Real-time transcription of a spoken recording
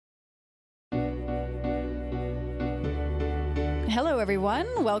Hello,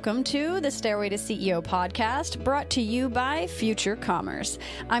 everyone. Welcome to the Stairway to CEO podcast, brought to you by Future Commerce.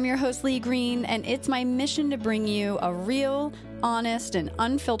 I'm your host, Lee Green, and it's my mission to bring you a real, honest, and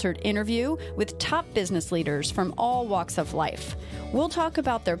unfiltered interview with top business leaders from all walks of life. We'll talk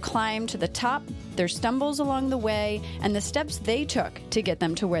about their climb to the top, their stumbles along the way, and the steps they took to get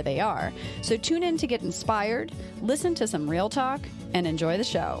them to where they are. So tune in to get inspired, listen to some real talk, and enjoy the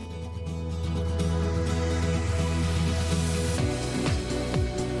show.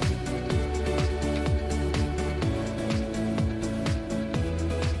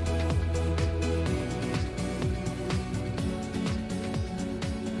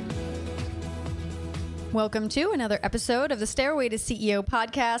 Welcome to another episode of the Stairway to CEO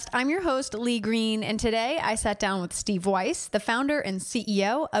podcast. I'm your host, Lee Green, and today I sat down with Steve Weiss, the founder and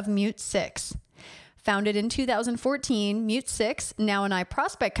CEO of Mute6. Founded in 2014, Mute6, now an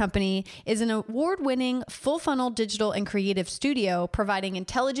iProspect company, is an award-winning full-funnel digital and creative studio providing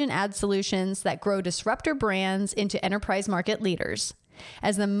intelligent ad solutions that grow disruptor brands into enterprise market leaders.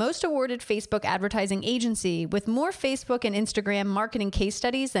 As the most awarded Facebook advertising agency with more Facebook and Instagram marketing case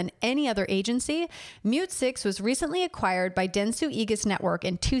studies than any other agency, Mute6 was recently acquired by Dentsu Aegis Network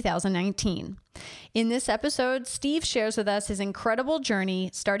in 2019. In this episode, Steve shares with us his incredible journey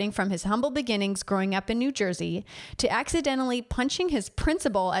starting from his humble beginnings growing up in New Jersey to accidentally punching his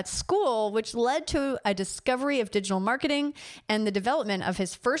principal at school, which led to a discovery of digital marketing and the development of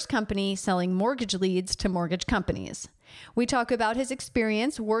his first company selling mortgage leads to mortgage companies. We talk about his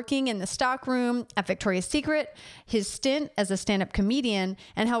experience working in the stockroom at Victoria's Secret, his stint as a stand-up comedian,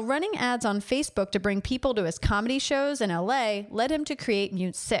 and how running ads on Facebook to bring people to his comedy shows in LA led him to create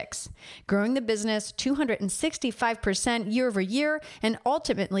Mute6, growing the business 265% year over year and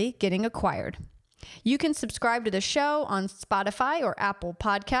ultimately getting acquired. You can subscribe to the show on Spotify or Apple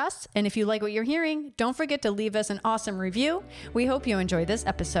Podcasts. And if you like what you're hearing, don't forget to leave us an awesome review. We hope you enjoy this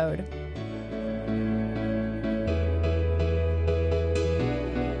episode.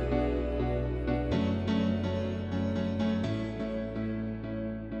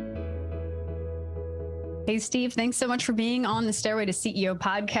 Hey, Steve, thanks so much for being on the Stairway to CEO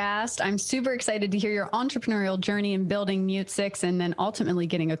podcast. I'm super excited to hear your entrepreneurial journey in building Mute6 and then ultimately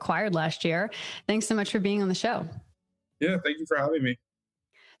getting acquired last year. Thanks so much for being on the show. Yeah, thank you for having me.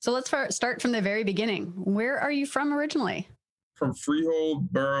 So let's start from the very beginning. Where are you from originally? From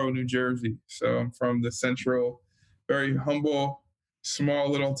Freehold Borough, New Jersey. So I'm from the central, very humble, small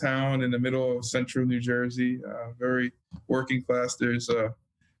little town in the middle of central New Jersey, very working class. There's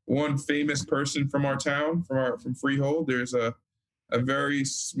one famous person from our town, from Freehold. There's a very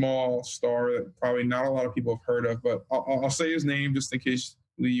small star that probably not a lot of people have heard of, but I'll say his name just in case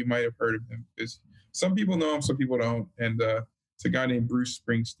you might have heard of him, because some people know him, some people don't. And it's a guy named Bruce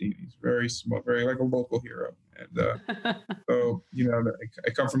Springsteen. He's very small, very like a local hero. And so, I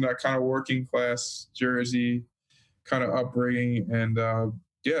come from that kind of working class Jersey kind of upbringing, and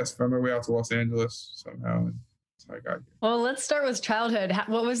found my way out to Los Angeles somehow. And I got here. Well, let's start with childhood.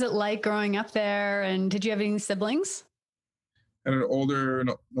 What was it like growing up there? And did you have any siblings? I had an older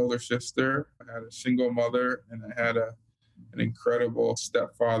sister. I had a single mother, and I had an incredible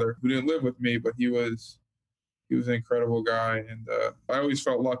stepfather who didn't live with me, but he was an incredible guy. And I always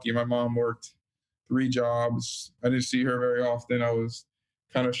felt lucky. My mom worked 3 jobs. I didn't see her very often. I was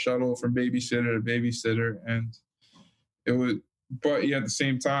kind of shuttled from babysitter to babysitter, and but at the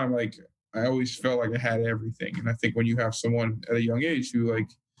same time, like, I always felt like I had everything. And I think when you have someone at a young age who like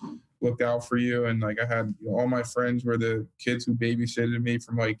looked out for you, and like I had all my friends were the kids who babysitted me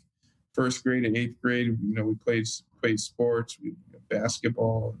from like 1st grade to 8th grade. We played sports,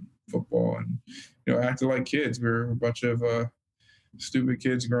 basketball and football, and acted like kids. We were a bunch of stupid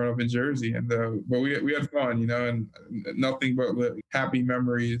kids growing up in Jersey, and but we had fun, and nothing but happy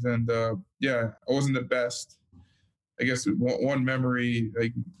memories. And I wasn't the best. I guess one memory,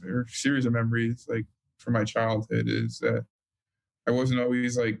 or series of memories, like from my childhood, is that I wasn't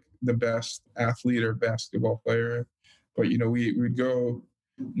always like the best athlete or basketball player, but we'd go,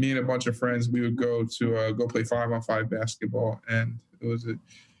 me and a bunch of friends, we would go to go play 5-on-5 basketball, and it was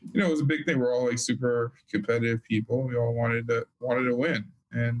a big thing. We're all like super competitive people. We all wanted to win,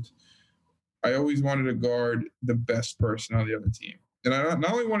 and I always wanted to guard the best person on the other team. And I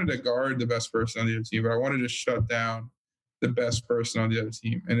not only wanted to guard the best person on the other team, but I wanted to shut down the best person on the other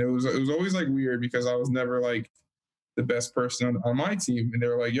team. And it was always like weird, because I was never like the best person on my team. And they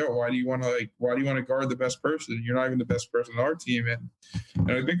were like, yo, why do you want to guard the best person? You're not even the best person on our team. And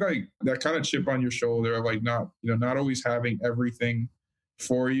I think like that kind of chip on your shoulder of like not always having everything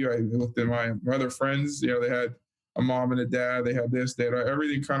for you. I looked at my other friends, they had a mom and a dad, they had this, they had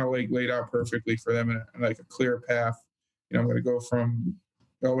everything kind of like laid out perfectly for them, and like a clear path I'm going to go from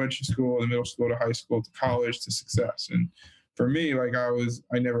elementary school to middle school to high school to college to success. And for me, like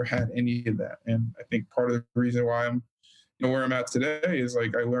I never had any of that. And I think part of the reason why I'm where I'm at today is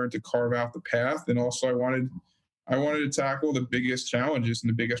like I learned to carve out the path, and also I wanted to tackle the biggest challenges and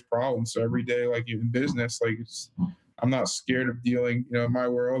the biggest problems. So every day, like in business, like I'm not scared of dealing, in my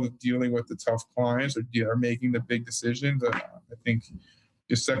world, of dealing with the tough clients or making the big decisions. I think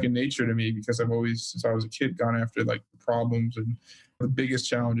it's second nature to me because I've always, since I was a kid, gone after like the problems and the biggest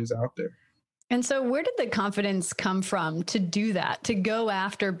challenges out there. And so where did the confidence come from to do that, to go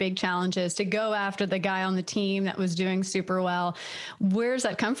after big challenges, to go after the guy on the team that was doing super well? Where's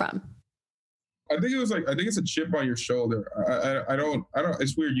that come from? I think it's a chip on your shoulder. I don't,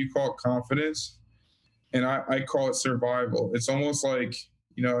 it's weird. You call it confidence and I call it survival. It's almost like,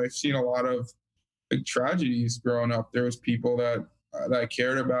 I've seen a lot of like tragedies growing up. There was people that I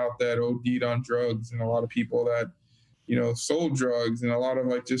cared about that OD'd on drugs, and a lot of people that, sold drugs, and a lot of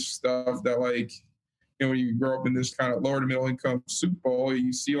like just stuff that like, when you grow up in this kind of lower to middle income Super Bowl,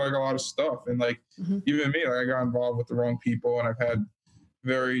 you see like a lot of stuff. And like, even me, like I got involved with the wrong people, and I've had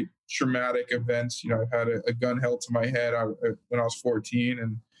very traumatic events. I've had a gun held to my head when I was 14.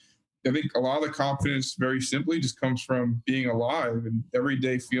 And I think a lot of the confidence very simply just comes from being alive and every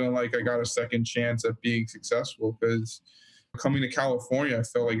day feeling like I got a second chance at being successful. Because coming to California, I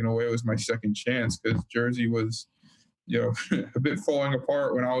felt like in a way it was my second chance, because Jersey was, a bit falling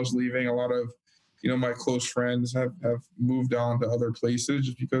apart when I was leaving. A lot of, my close friends have moved on to other places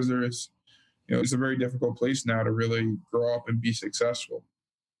just because there's, it's a very difficult place now to really grow up and be successful.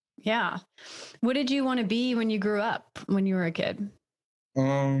 Yeah. What did you want to be when you grew up, when you were a kid?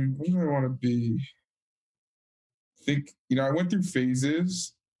 What did I want to be? I think, I went through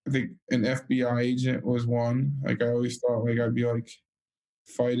phases. I think an FBI agent was one. Like I always thought like I'd be like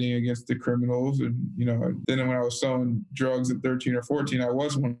fighting against the criminals. And, then when I was selling drugs at 13 or 14, I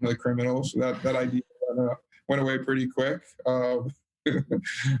was one of the criminals. So that idea went away pretty quick. I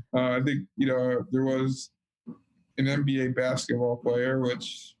think, there was an NBA basketball player,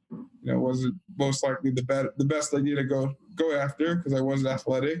 which, wasn't most likely the best idea to go after, because I wasn't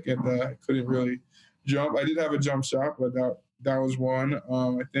athletic and I couldn't really jump. I did have a jump shot, but that was one.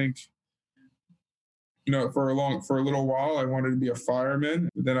 I think, for a little while, I wanted to be a fireman,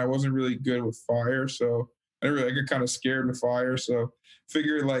 but then I wasn't really good with fire. So I got kind of scared of fire. So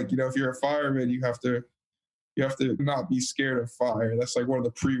figured like, if you're a fireman, you have to not be scared of fire. That's like one of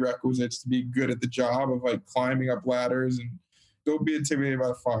the prerequisites to be good at the job of like climbing up ladders, and don't be intimidated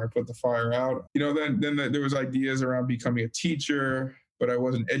by fire, put the fire out. Then there was ideas around becoming a teacher, but I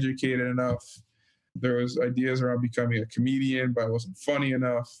wasn't educated enough. There was ideas around becoming a comedian, but I wasn't funny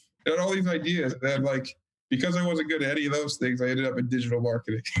enough. I had all these ideas that like, because I wasn't good at any of those things, I ended up in digital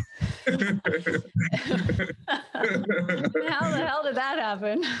marketing. How the hell did that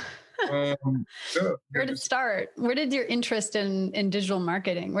happen? Where did it start? Where did your interest in digital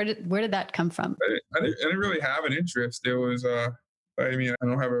marketing? Where did that come from? I didn't really have an interest. It was, I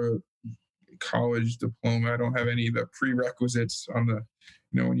don't have a college diploma. I don't have any of the prerequisites on the,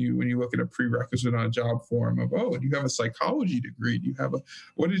 when you look at a prerequisite on a job form of, do you have a psychology degree? Do you have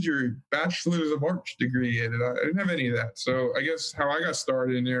what is your bachelor's of arts degree in? And I didn't have any of that. So I guess how I got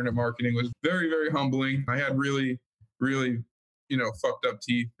started in internet marketing was very, very humbling. I had really, really, fucked up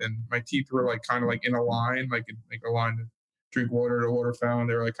teeth, and my teeth were like kind of like in a line, like a line to drink water at a water fountain.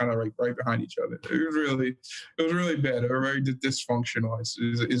 They were like kind of like right behind each other. It was really bad. They were very dysfunctional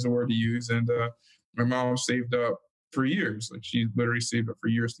is the word to use. And my mom saved up for years. Like she literally saved up for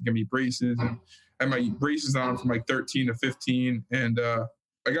years to get me braces, and I had my braces on from like 13 to 15. And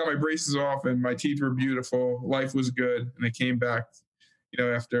I got my braces off and my teeth were beautiful. Life was good. And I came back,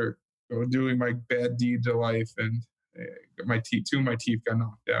 after doing my bad deeds of life, and two of my teeth got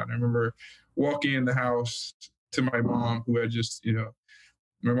knocked out. And I remember walking in the house to my mom, who had just,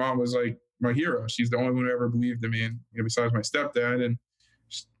 my mom was like my hero. She's the only one who ever believed in me, and besides my stepdad. And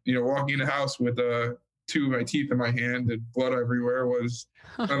walking in the house with two of my teeth in my hand and blood everywhere was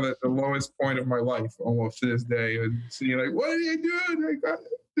kind of the lowest point of my life, almost to this day. And seeing like, what are you doing?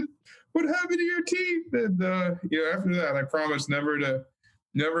 What happened to your teeth? And after that, I promised never to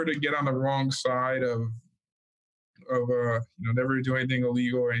get on the wrong side of never to do anything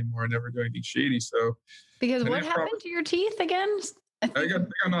illegal anymore, never do anything shady. So because what happened to your teeth again? I got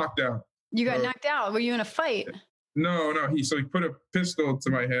knocked out. You got knocked out. Were you in a fight? No. He put a pistol to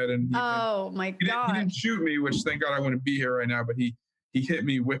my head, and my God! He didn't shoot me, which thank God I wouldn't be here right now. But he hit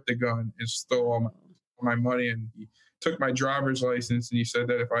me with the gun and stole all my money, and he took my driver's license. And he said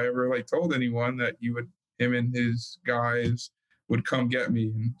that if I ever told anyone, that him and his guys would come get me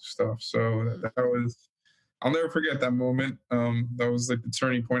and stuff. So that was I'll never forget that moment. That was like the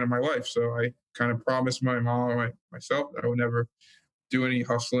turning point of my life. So I kind of promised my mom and myself that I would never do any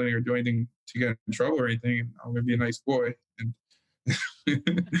hustling or do anything to get in trouble or anything. And I'm gonna be a nice boy. And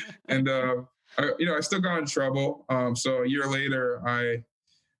and I still got in trouble. So a year later, I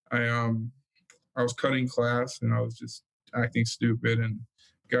was cutting class and I was just acting stupid and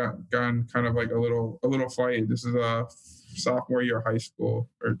gotten kind of like a little fight. This is a sophomore year of high school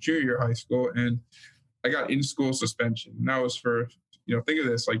or junior year of high school, and I got in school suspension. And that was for, think of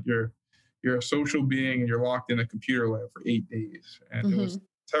this, like you're a social being and you're locked in a computer lab for 8 days, and it was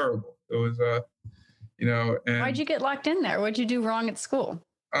terrible. It was and why'd you get locked in there? What'd you do wrong at school?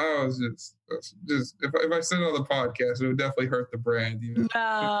 I was just if I said it on the podcast, it would definitely hurt the brand. No,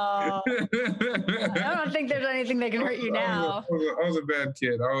 I don't think there's anything that can hurt you now. I was a bad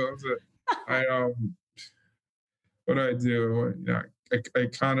kid. What did I do?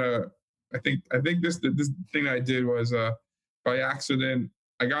 I think this thing I did was by accident.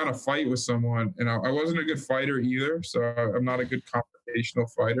 I got in a fight with someone, and I wasn't a good fighter either, so I'm not a good confrontational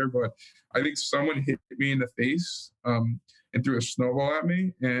fighter. But I think someone hit me in the face and threw a snowball at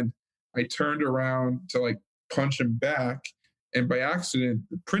me, and I turned around to like punch him back, and by accident,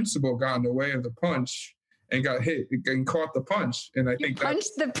 the principal got in the way of the punch and got hit and caught the punch. And I think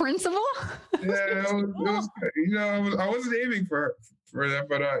punched the principal. Yeah, I wasn't aiming for that,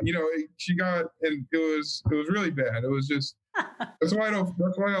 but she got, and it was really bad. It was just. That's why I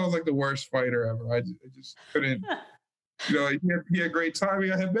was like the worst fighter ever. I just couldn't. He had great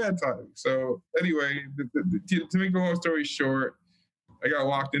timing. I had bad timing. So anyway, to make the long story short, I got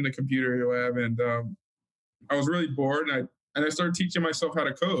locked in the computer lab, and I was really bored, and I started teaching myself how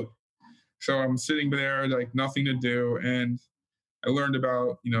to code. So I'm sitting there like nothing to do, and I learned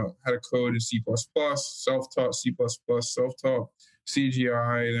about how to code in C++, self-taught C++, self-taught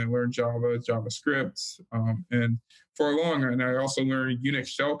CGI, and I learned Java, JavaScript, and for long, and I also learned Unix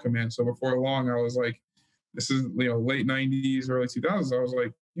shell command. So before long, I was like, this is late 90s, early 2000s. I was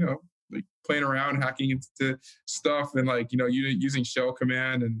like, like playing around, hacking into stuff, and like using shell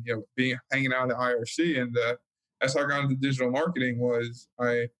command, and hanging out in the IRC. And that's how I got into digital marketing.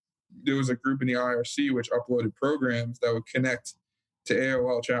 There was a group in the IRC which uploaded programs that would connect to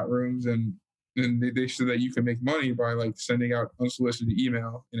AOL chat rooms, and they said that you can make money by like sending out unsolicited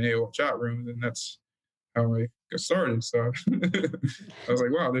email in AOL chat rooms, and that's how I got started. So I was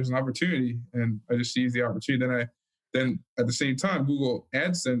like, wow, there's an opportunity, and I just seized the opportunity. Then at the same time, Google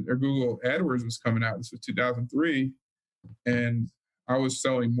AdWords was coming out. This was 2003, and I was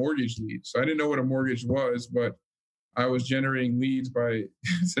selling mortgage leads. So I didn't know what a mortgage was, but I was generating leads by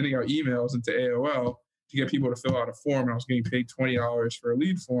sending out emails into AOL to get people to fill out a form. And I was getting paid $20 for a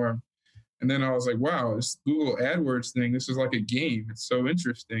lead form. And then I was like, wow, this Google AdWords thing, this is like a game. It's so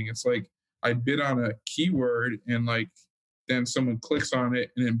interesting. It's like I bid on a keyword, and like then someone clicks on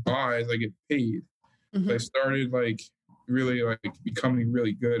it and then buys, I get paid. So I started like really like becoming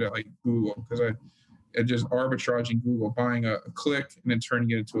really good at like Google, because I just arbitraging Google, buying a click and then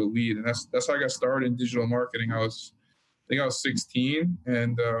turning it into a lead. And that's how I got started in digital marketing. I think I was 16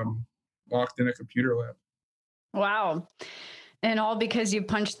 and locked in a computer lab. Wow. And all because you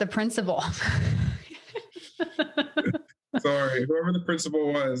punched the principal. Sorry, whoever the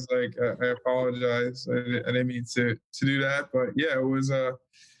principal was, like, I apologize. I didn't mean to do that, but yeah, it was a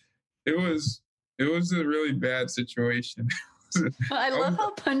really bad situation. I love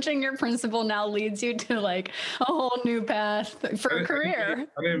how punching your principal now leads you to like a whole new path for a career.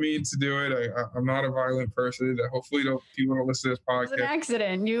 I didn't mean to do it. I'm not a violent person. Hopefully people don't listen to this podcast. It was an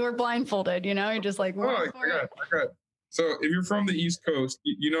accident. You were blindfolded, you're just like, I got. So if you're from the East Coast,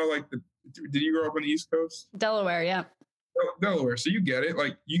 did you grow up on the East Coast? Delaware, yeah. Delaware. So you get it.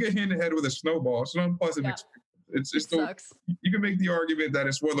 Like you get hit in the head with a snowball. It's an unpleasant experience. It sucks. You can make the argument that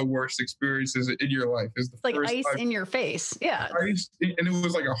it's one of the worst experiences in your life. It's like ice in your face. Yeah. Ice, and it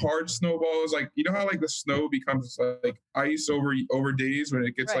was like a hard snowball. It was like, how like the snow becomes like ice over days when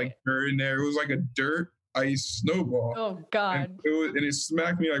it gets like dirt in there. It was like a dirt ice snowball. Oh God. And it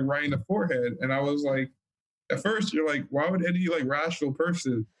smacked me like right in the forehead. And I was like, at first you're like, why would any like rational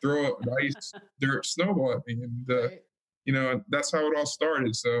person throw an ice dirt snowball at me? And that's how it all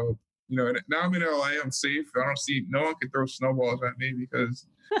started. So now I'm in LA, I'm safe. I don't see, no one can throw snowballs at me because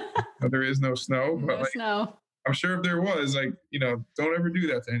there is no snow. But no snow. I'm sure if there was, don't ever do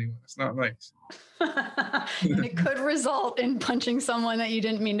that to anyone. It's not nice. And it could result in punching someone that you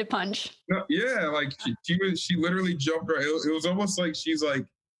didn't mean to punch. No, yeah, like she literally jumped right. It was almost like she's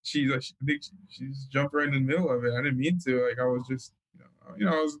jumped right in the middle of it. I didn't mean to. Like I was just,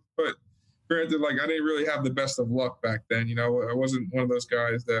 but granted, like I didn't really have the best of luck back then. I wasn't one of those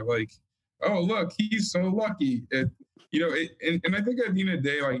guys that like oh, look, he's so lucky. And I think at the end of the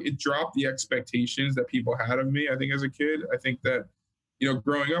day, like, it dropped the expectations that people had of me. I think as a kid, I think that,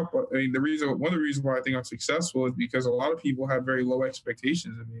 growing up, I mean, one of the reasons why I think I'm successful is because a lot of people had very low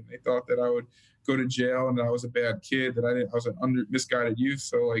expectations of me. And they thought that I would go to jail and that I was a bad kid, that I was an misguided youth.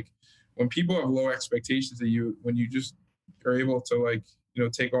 So like, when people have low expectations of you, when you just are able to, like,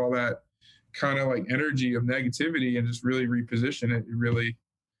 take all that kind of like energy of negativity and just really reposition it, it really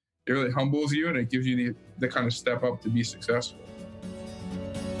humbles you, and it gives you the kind of step up to be successful.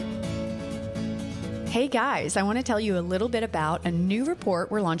 Hey guys, I want to tell you a little bit about a new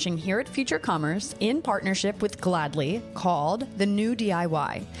report we're launching here at Future Commerce in partnership with Gladly called The New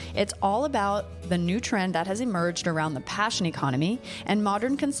DIY. It's all about the new trend that has emerged around the passion economy and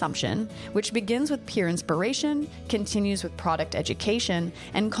modern consumption, which begins with peer inspiration, continues with product education,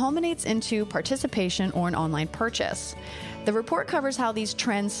 and culminates into participation or an online purchase. The report covers how these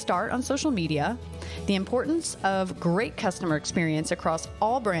trends start on social media, the importance of great customer experience across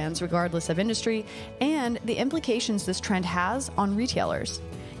all brands regardless of industry, and the implications this trend has on retailers.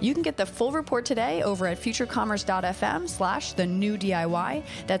 You can get the full report today over at futurecommerce.fm/the new DIY.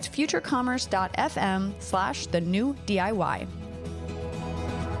 That's futurecommerce.fm/the new DIY.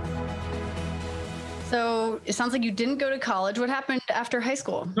 So it sounds like you didn't go to college. What happened after high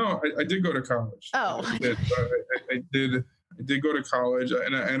school? No, I did go to college. Oh, I did go to college,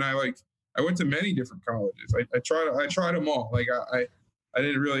 and I went to many different colleges. I tried them all. Like I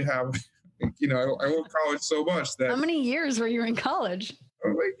didn't really have, I went to college so much that. How many years were you in college?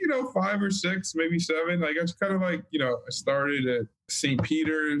 Like, 5 or 6, maybe 7. Like, I was kind of like, I started at St.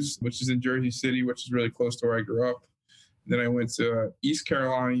 Peter's, which is in Jersey City, which is really close to where I grew up. Then I went to East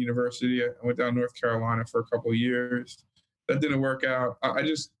Carolina University. I went down North Carolina for a couple of years. That didn't work out.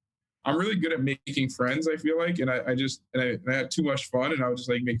 I'm really good at making friends, I feel like. And I had too much fun, and I would just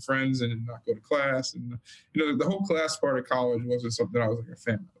like make friends and not go to class. And, the whole class part of college wasn't something I was like a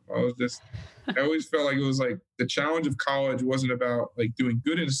fan of. I always felt like it was like the challenge of college wasn't about like doing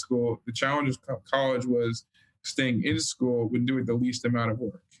good in school. The challenge of college was staying in school when doing the least amount of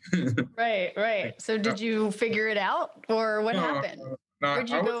work. Right. So did you figure it out, or what happened? Where'd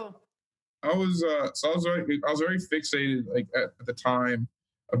you go? I was very fixated like at the time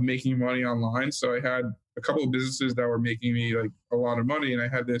of making money online. So I had a couple of businesses that were making me like a lot of money, and I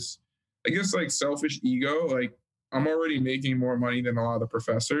had this, I guess, like selfish ego. Like, I'm already making more money than a lot of the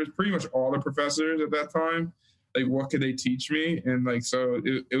professors, pretty much all the professors at that time. Like, what could they teach me? And like, so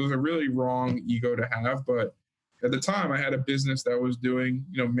it was a really wrong ego to have. But at the time, I had a business that was doing,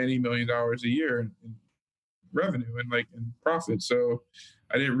 many $1 million a year in revenue and like in profit. So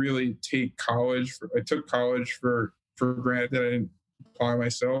I didn't really take college. I took college for granted that I didn't apply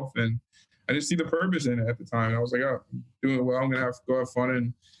myself, and I didn't see the purpose in it at the time. I was like, oh, I'm doing it well. I'm gonna have to go have fun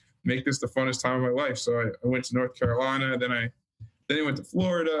and make this the funnest time of my life. So I went to North Carolina. Then I went to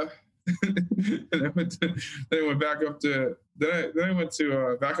Florida. And I went back up to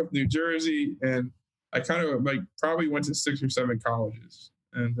back up to New Jersey, and I kind of like probably went to 6 or 7 colleges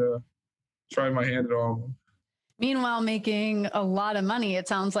and tried my hand at all of them. Meanwhile, making a lot of money. It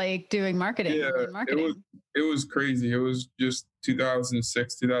sounds like doing marketing. Yeah, it was crazy. It was just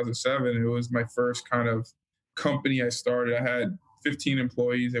 2006, 2007. It was my first kind of company I started. I had 15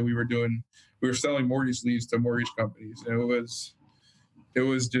 employees, and we were selling mortgage leads to mortgage companies. And it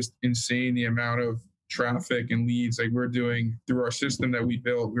was just insane, the amount of traffic and leads. Like, we're doing through our system that we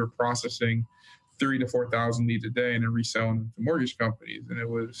built, we were processing 3,000 to 4,000 leads a day and then reselling them to mortgage companies. And it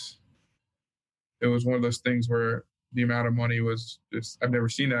was one of those things where the amount of money was just, I've never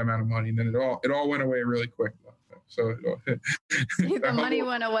seen that amount of money. And then it all went away really quick. So the money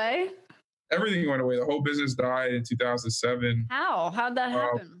went away? Everything went away. The whole business died in 2007. How'd that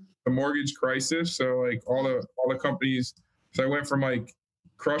happen? The mortgage crisis. So like all the companies, so I went from like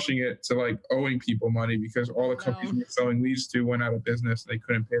crushing it to like owing people money because all the companies we were selling leads to went out of business. They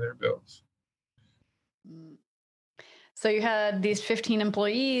couldn't pay their bills. So you had these 15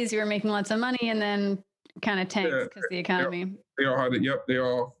 employees, you were making lots of money, and then kind of tanked because the economy. They all had it. Yep. They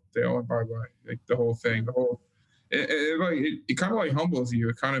all went bye-bye. Like the whole thing, it kind of like humbles you.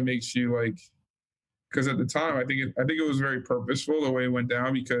 It kind of makes you like, because at the time, I think it was very purposeful the way it went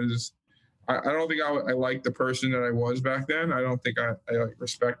down, because I don't think I liked the person that I was back then. I don't think I like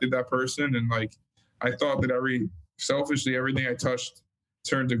respected that person. And like, I thought that selfishly, everything I touched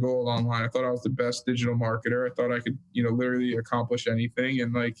turned to gold online. I thought I was the best digital marketer. I thought I could, literally accomplish anything.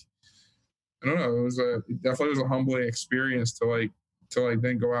 And like, I don't know, it definitely was a humbling experience to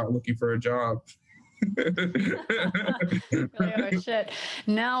then go out looking for a job. Oh shit.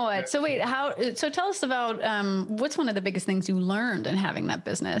 Now what? So wait, so tell us about, what's one of the biggest things you learned in having that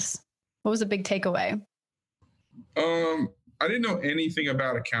business? What was a big takeaway? I didn't know anything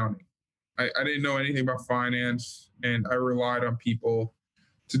about accounting. I didn't know anything about finance, and I relied on people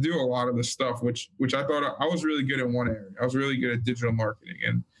to do a lot of the stuff, which I thought I was really good in one area. I was really good at digital marketing,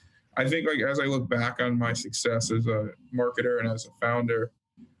 and I think like as I look back on my success as a marketer and as a founder,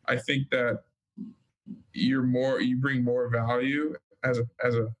 I think that you bring more value as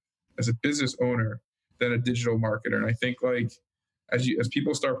a business owner than a digital marketer. And I think like as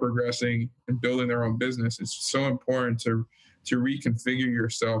people start progressing and building their own business, it's so important to reconfigure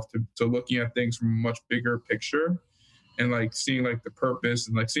yourself to looking at things from a much bigger picture, and like seeing like the purpose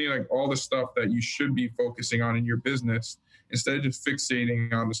and like seeing like all the stuff that you should be focusing on in your business instead of just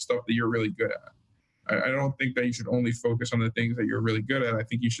fixating on the stuff that you're really good at. I don't think that you should only focus on the things that you're really good at. I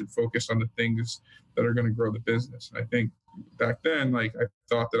think you should focus on the things that are going to grow the business. And I think back then, like I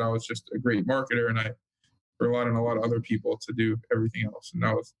thought that I was just a great marketer, and I relied on a lot of other people to do everything else. And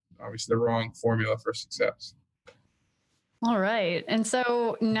that was obviously the wrong formula for success. All right. And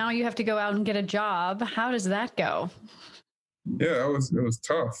so now you have to go out and get a job. How does that go? Yeah, it was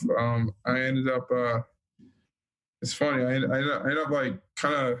tough. I ended up, it's funny. I ended up like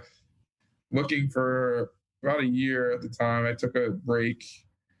kind of looking for about a year at the time. I took a break,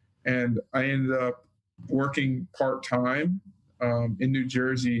 and I ended up working part-time in New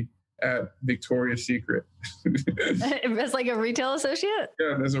Jersey at Victoria's Secret. As like a retail associate?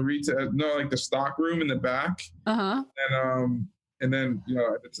 Yeah, there's a retail, no, like the stock room in the back. Uh-huh. And then, you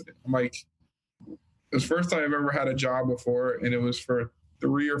know, I'm like, it was the first time I've ever had a job before, and it was for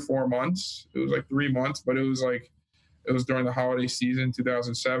 3 or 4 months. It was like 3 months, but it was during the holiday season,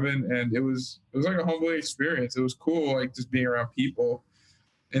 2007. And it was like a humbling experience. It was cool, like just being around people.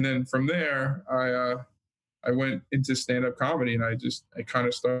 And then from there, I went into stand-up comedy, and I kind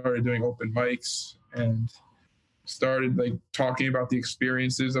of started doing open mics and started like talking about the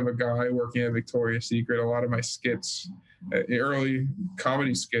experiences of a guy working at Victoria's Secret. A lot of my skits, early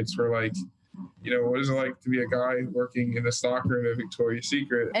comedy skits, were like, you know, what is it like to be a guy working in the stockroom at Victoria's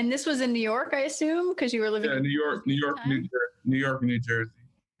Secret? And this was in New York, I assume, because you were living in New York, New Jersey.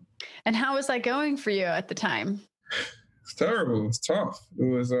 And how was that going for you at the time? It's terrible. It's tough. It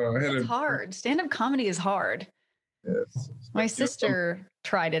was. It's hard. Stand-up comedy is hard. Yes. My sister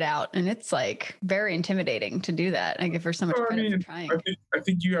tried it out, and it's like very intimidating to do that. I give her so much credit for trying. I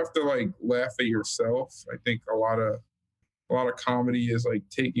think you have to like laugh at yourself. I think a lot of comedy is like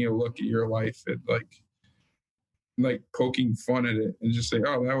taking a look at your life and like poking fun at it and just say,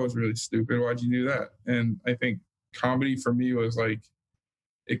 oh, that was really stupid. Why'd you do that? And I think comedy for me was like,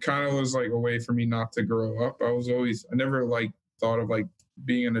 it kind of was like a way for me not to grow up. I never like thought of like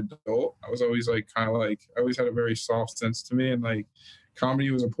being an adult. I was always like kind of like, I always had a very soft sense to me, and like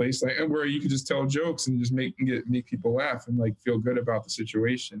comedy was a place like where you could just tell jokes and just make people laugh and like feel good about the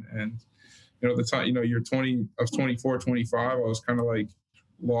situation. And you know, the time, you know, you're 20, I was 24, 25. I was kind of like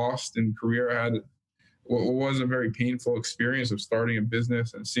lost in career. I had what was a very painful experience of starting a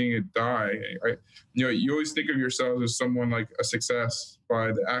business and seeing it die. You know, you always think of yourself as someone like a success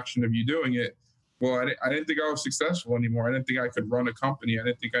by the action of you doing it. Well, I didn't think I was successful anymore. I didn't think I could run a company. I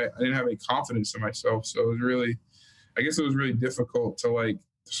didn't have any confidence in myself. So it was really, I guess it was really difficult to like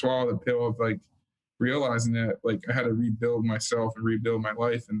swallow the pill of like realizing that like I had to rebuild myself and rebuild my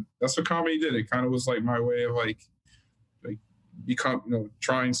life. And that's what comedy did. It kind of was like my way of like become, you know,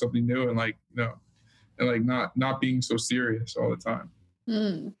 trying something new and like, you know, and like not being so serious all the time.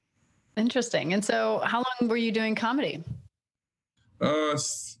 Interesting. And so how long were you doing comedy?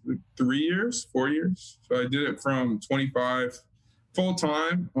 3 years, 4 years. So I did it from 25 full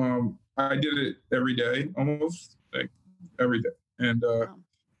time. I did it every day, almost like every day. And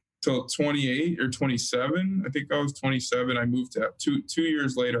till 28 or 27, I think I was 27. I moved to two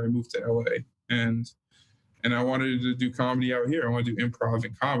years later. I moved to LA, and I wanted to do comedy out here. I wanted to do improv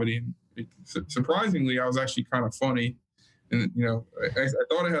and comedy. And surprisingly, I was actually kind of funny, and you know, I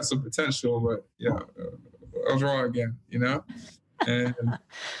thought it had some potential, but yeah, I was wrong again. You know. And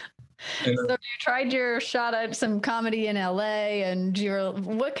so you tried your shot at some comedy in LA, and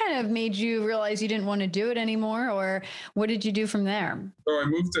what kind of made you realize you didn't want to do it anymore, or what did you do from there? So I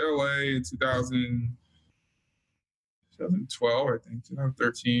moved to LA in 2012, I think,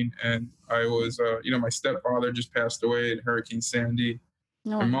 2013. And I was, you know, my stepfather just passed away in Hurricane Sandy.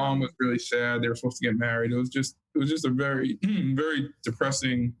 My mom was really sad. They were supposed to get married. It was just a very, very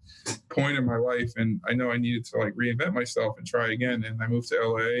depressing point in my life. And I know I needed to like reinvent myself and try again. And I moved to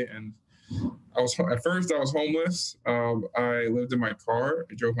LA, and at first I was homeless. I lived in my car.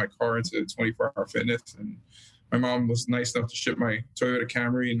 I drove my car into 24-Hour Fitness, and my mom was nice enough to ship my Toyota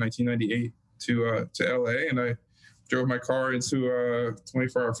Camry in 1998 to LA. And I drove my car into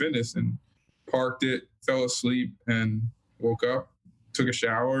 24-hour fitness and parked it, fell asleep, and woke up, took a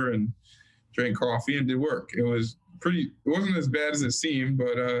shower, and drank coffee and did work. It wasn't as bad as it seemed,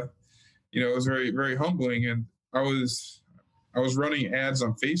 but it was very, very humbling. And I was running ads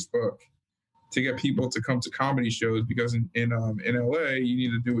on Facebook to get people to come to comedy shows, because in LA you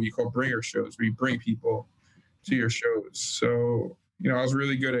need to do what you call bringer shows, where you bring people to your shows. So I was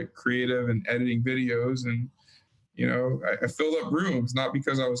really good at creative and editing videos, and I filled up rooms, not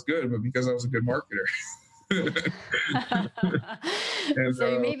because I was good, but because I was a good marketer. And, so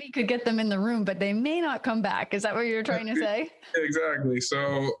you maybe could get them in the room, but they may not come back. Is that what you're trying to say? Exactly.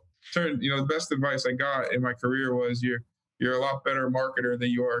 So the best advice I got in my career was you're a lot better marketer than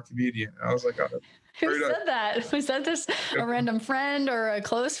you are a comedian. I was like, who said that? Was that just a random friend or a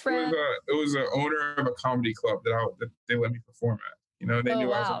close friend? It was an owner of a comedy club that they let me perform at. They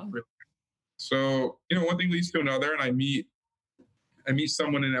knew I was really good. So one thing leads to another, and I meet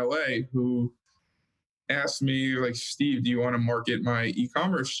someone in LA who asked me, like, Steve, do you want to market my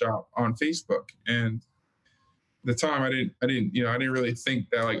e-commerce shop on Facebook? And at the time, I didn't really think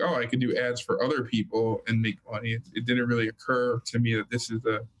that, like, I could do ads for other people and make money. It didn't really occur to me that this is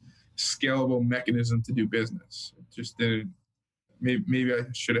a scalable mechanism to do business. It just didn't. Maybe I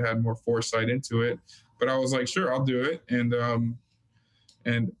should have had more foresight into it, but I was like, sure, I'll do it.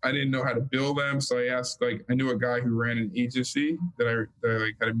 And I didn't know how to bill them, so I asked, I knew a guy who ran an agency that I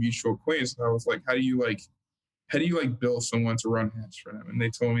had a mutual acquaintance. And I was like, how do you bill someone to run ads for them? And they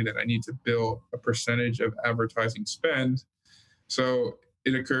told me that I need to bill a percentage of advertising spend. So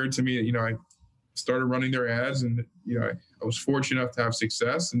it occurred to me that I started running their ads, and I was fortunate enough to have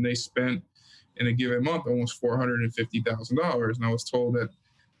success. And they spent in a given month almost $450,000. And I was told that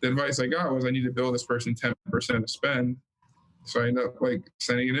the advice I got was I need to bill this person 10% of spend. So I ended up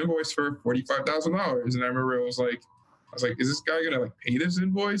sending an invoice for $45,000. And I remember I was like, is this guy gonna pay this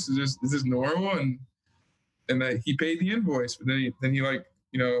invoice? Is this normal? And that he paid the invoice, but then he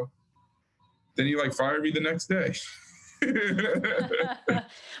fired me the next day.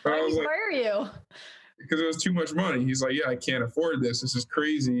 Why did he fire you? Because it was too much money. He's like, yeah, I can't afford this. This is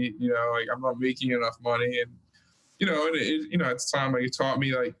crazy. I'm not making enough money. And at the time, it taught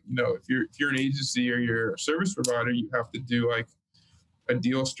me, if you're an agency or you're a service provider, you have to do a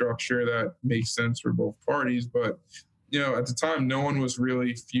deal structure that makes sense for both parties. But at the time, no one was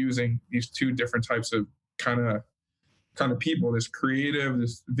really fusing these two different types of kind of people. This creative,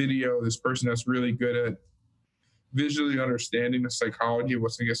 this video, this person that's really good at visually understanding the psychology of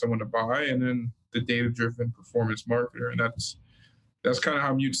what's going to get someone to buy, and then the data-driven performance marketer. And that's kind of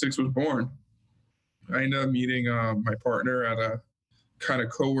how Mute 6 was born. I ended up meeting my partner at a kind of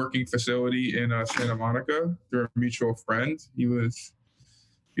co-working facility in Santa Monica through a mutual friend. He was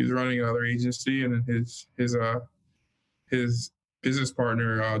running another agency, and then his business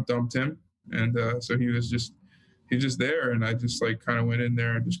partner dumped him, and so he was just there, and I just kind of went in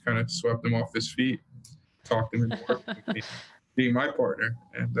there and just kind of swept him off his feet, talked him into being my partner,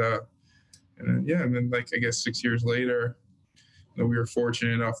 and then I guess 6 years later, we were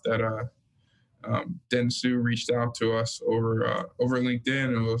fortunate enough that Dentsu reached out to us over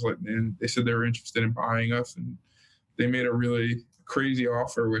LinkedIn, and it was and they said they were interested in buying us, and they made a really crazy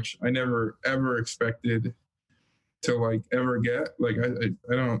offer, which I never ever expected to ever get.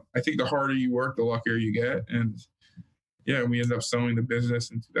 I think the harder you work, the luckier you get, and yeah, we ended up selling the business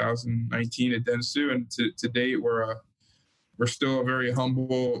in 2019 at Dentsu, and to date we're still a very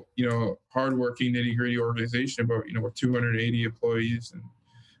humble, hardworking, nitty-gritty organization, but we're 280 employees, and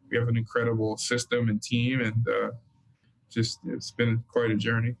we have an incredible system and team, and it's been quite a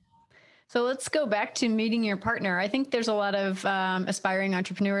journey. So let's go back to meeting your partner. I think there's a lot of aspiring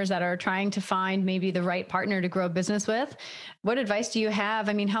entrepreneurs that are trying to find maybe the right partner to grow a business with. What advice do you have?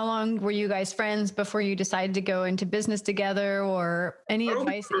 I mean, how long were you guys friends before you decided to go into business together, or any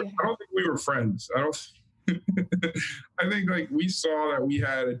advice that you have? I don't think we were friends. I think we saw that we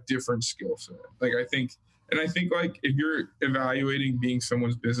had a different skill set. I think if you're evaluating being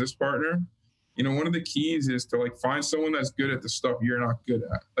someone's business partner, one of the keys is to find someone that's good at the stuff you're not good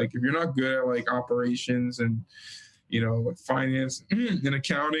at. If you're not good at operations and finance and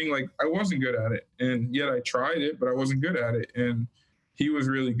accounting, I wasn't good at it, and yet I tried it, but I wasn't good at it, and he was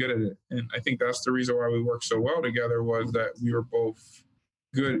really good at it. And I think that's the reason why we worked so well together, was that we were both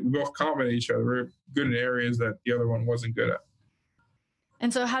good. We both complement each other. We're good in areas that the other one wasn't good at.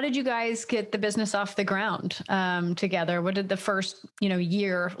 And so how did you guys get the business off the ground together? What did the first,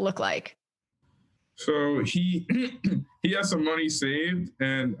 year look like? So he had some money saved,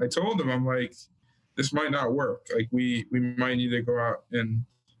 and I told him, I'm like, this might not work. We might need to go out and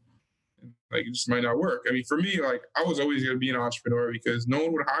And like, it just might not work. I mean, for me, like, I was always going to be an entrepreneur because no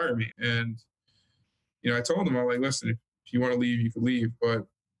one would hire me. And, I told them, I'm like, listen, if you want to leave, you can leave. But,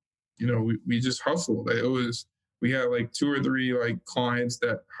 we just hustled. We had like 2 or 3 like clients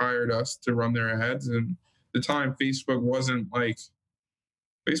that hired us to run their ads. And the time Facebook wasn't like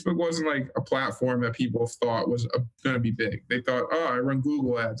a platform that people thought was going to be big. They thought, oh, I run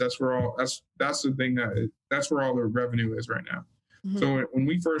Google ads. That's where all the revenue is right now. Mm-hmm. So when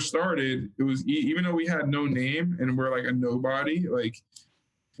we first started, it was, even though we had no name and we're like a nobody, like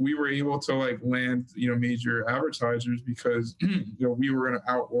we were able to like land, major advertisers because, we were going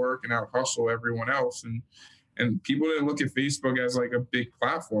to outwork and out hustle everyone else. And people didn't look at Facebook as like a big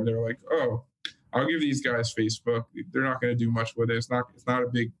platform. They were like, oh, I'll give these guys Facebook. They're not going to do much with it. It's not a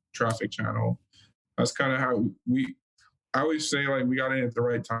big traffic channel. That's kind of how I always say, like, we got in at the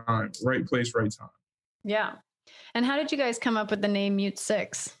right time, right place, right time. Yeah. And how did you guys come up with the name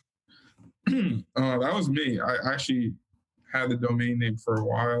Mute6? That was me. I actually had the domain name for a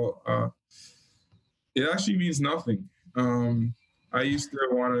while. It actually means nothing. I used to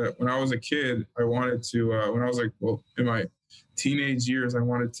when I was a kid, I wanted to, when I was like, in my teenage years, I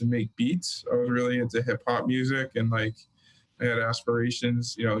wanted to make beats. I was really into hip hop music, and like I had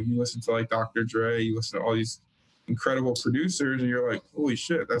aspirations. You listen to like Dr. Dre, you listen to all these incredible producers, and you're like, holy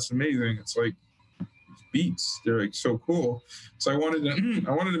shit, that's amazing. It's like beats, they're like so cool. So I wanted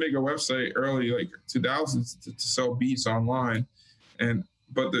to make a website early like 2000s to sell beats online,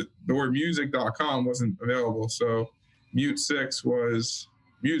 but the word music.com wasn't available. So Mute6 was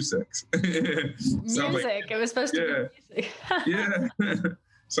music. Music. It was supposed to be music. Yeah.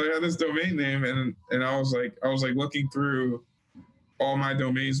 So I had this domain name, and I was like looking through all my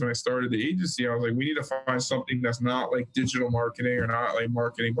domains when I started the agency. I was like, we need to find something that's not like digital marketing or not like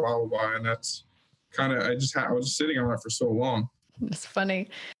marketing, blah blah blah. And that's kind of I was just sitting on that for so long. It's funny.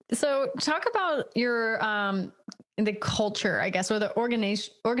 So talk about your the culture, I guess, or the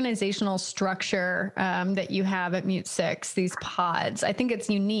organizational structure that you have at Mute6, these pods. I think it's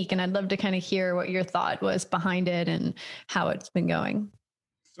unique, and I'd love to kind of hear what your thought was behind it and how it's been going.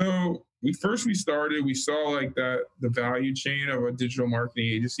 So we started, we saw like that the value chain of a digital marketing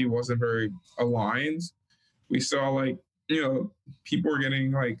agency wasn't very aligned. We saw like, people were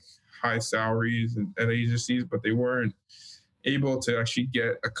getting like high salaries at agencies, but they weren't able to actually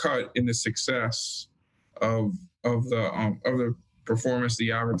get a cut in the success of the performance of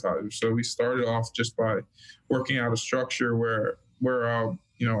the advertiser. So we started off just by working out a structure where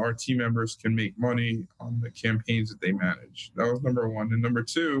our team members can make money on the campaigns that they manage. That was number one. And number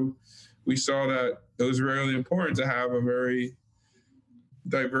two, we saw that it was really important to have a very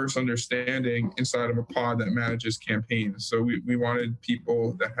diverse understanding inside of a pod that manages campaigns. So we wanted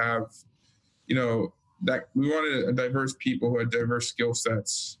people that have, that we wanted a diverse people who had diverse skill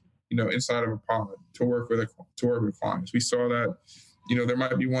sets, inside of a pod to work with clients. We saw that, there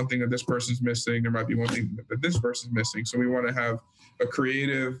might be one thing that this person's missing. There might be one thing that this person's missing. So we want to have a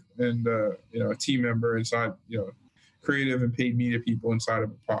creative and, a team member inside, creative and paid media people inside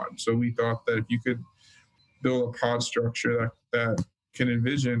of a pod. So we thought that if you could build a pod structure that can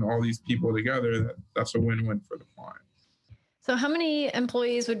envision all these people together, that's a win-win for the client. So how many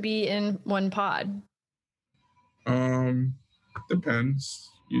employees would be in one pod? Depends.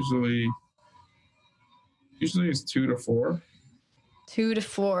 Usually it's 2 to 4. 2 to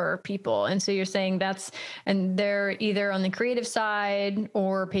 4 people. And so you're saying and they're either on the creative side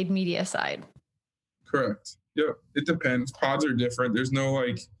or paid media side. Correct. Yep. It depends. Pods are different. There's no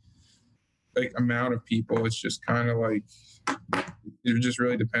like amount of people. It's just kind of like, it just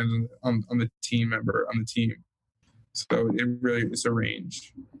really depends on the team member, on the team. So it's a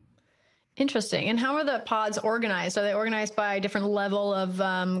range. Interesting. And how are the pods organized? Are they organized by a different level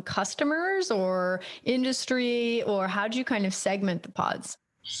of customers or industry, or how do you kind of segment the pods?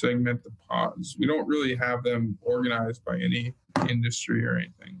 Segment the pods. We don't really have them organized by any industry or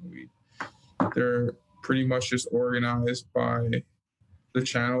anything. They're pretty much just organized by the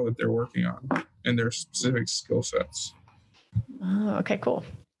channel that they're working on and their specific skill sets. Oh, okay, cool.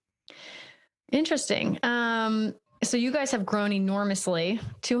 Interesting. So you guys have grown enormously,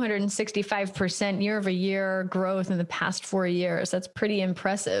 265% year over year growth in the past 4 years. That's pretty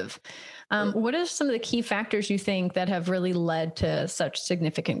impressive. What are some of the key factors you think that have really led to such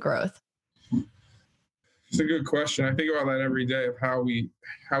significant growth? It's a good question. I think about that every day of how we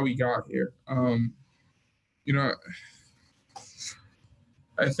got here.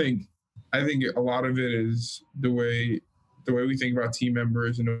 I think a lot of it is the way we think about team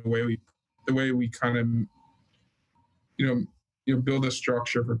members and the way we kind of build a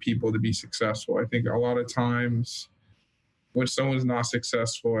structure for people to be successful. I think a lot of times when someone's not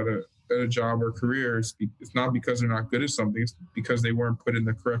successful at a job or career, it's not because they're not good at something, it's because they weren't put in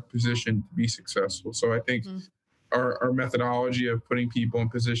the correct position to be successful. So I think our methodology of putting people in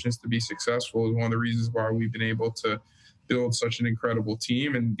positions to be successful is one of the reasons why we've been able to build such an incredible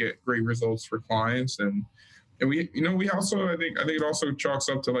team and get great results for clients. And we also, I think it also chalks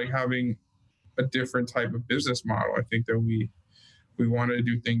up to like having a different type of business model. I think that we wanted to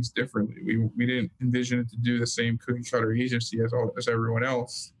do things differently. We didn't envision it to do the same cookie cutter agency as everyone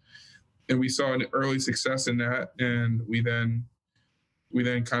else. And we saw an early success in that. And we then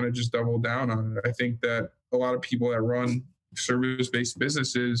kind of just doubled down on it. I think that a lot of people that run service-based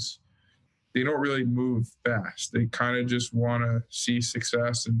businesses, they don't really move fast. They kind of just want to see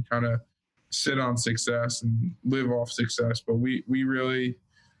success and kind of sit on success and live off success. But we really,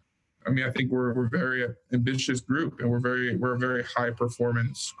 I think we're a very ambitious group, and we're a very high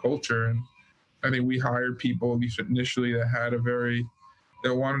performance culture. And I think we hired people initially that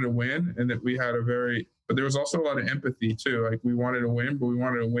wanted to win, and that but there was also a lot of empathy too. Like we wanted to win, but we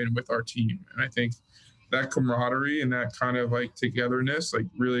wanted to win with our team. And I think that camaraderie and that kind of like togetherness, like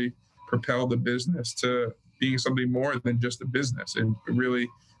really propelled the business to being something more than just a business. And really,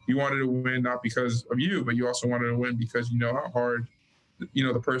 you wanted to win not because of you, but you also wanted to win because you know how hard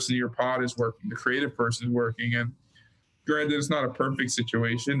the person in your pod is working, the creative person is working. And granted, it's not a perfect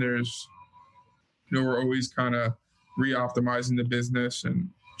situation. We're always kind of re-optimizing the business and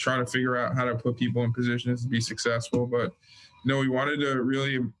trying to figure out how to put people in positions to be successful. But we wanted to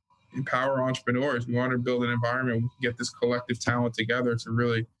really empower entrepreneurs. We wanted to build an environment where we can get this collective talent together to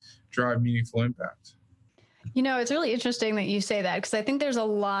really drive meaningful impact. It's really interesting that you say that, because I think there's a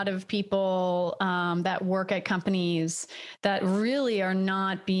lot of people that work at companies that really are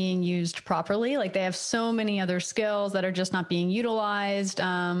not being used properly. Like they have so many other skills that are just not being utilized.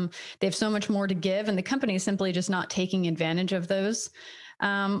 They have so much more to give, and the company is simply just not taking advantage of those.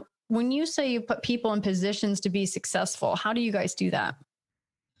 When you say you put people in positions to be successful, how do you guys do that?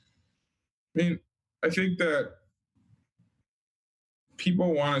 I think that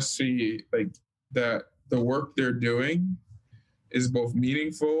people want to see like that the work they're doing is both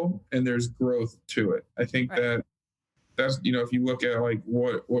meaningful and there's growth to it. I think that's if you look at like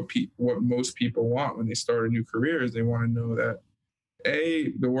what most people want when they start a new career is they want to know that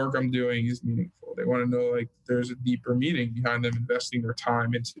the work I'm doing is meaningful. They want to know like there's a deeper meaning behind them investing their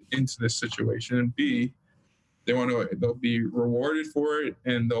time into this situation, and B, they want to they'll be rewarded for it,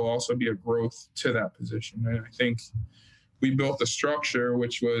 and there'll also be a growth to that position. And I think we built a structure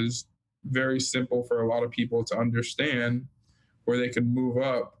which was very simple for a lot of people to understand, where they could move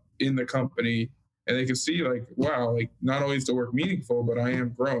up in the company and they could see like, wow, like not only is the work meaningful, but I am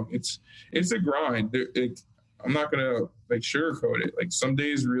growing. It's a grind. I'm not going to like sugarcoat it. Like some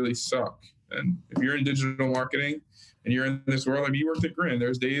days really suck. And if you're in digital marketing and you're in this world, you worked at Grin,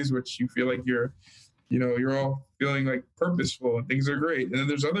 there's days which you feel like you're all feeling like purposeful and things are great. And then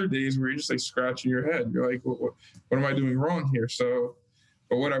there's other days where you're just like scratching your head. You're like, what am I doing wrong here?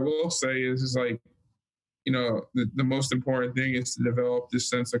 But what I will say is like, the most important thing is to develop this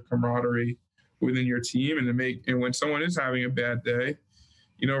sense of camaraderie within your team, and when someone is having a bad day,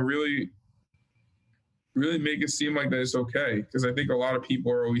 really make it seem like that it's okay. Because I think a lot of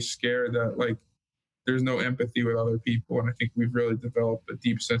people are always scared that like there's no empathy with other people. And I think we've really developed a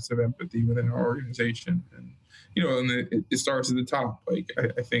deep sense of empathy within our organization. And, it starts at the top. Like,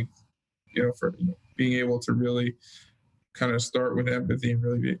 I think, for being able to really kind of start with empathy and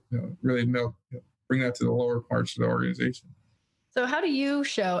really, bring that to the lower parts of the organization. So how do you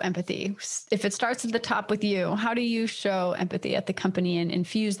show empathy? If it starts at the top with you, how do you show empathy at the company and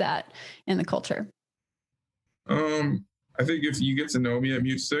infuse that in the culture? I think if you get to know me at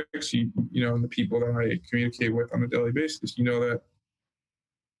Mute6, and the people that I communicate with on a daily basis, that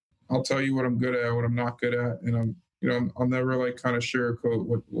I'll tell you what I'm good at, what I'm not good at. And I'll never like kind of sugarcoat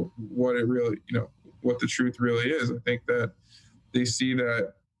what it really, what the truth really is. I think that they see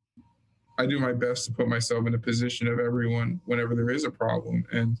that I do my best to put myself in a position of everyone whenever there is a problem,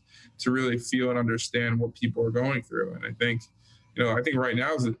 and to really feel and understand what people are going through. And I think right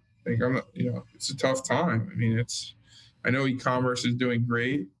now it's a tough time. I know e-commerce is doing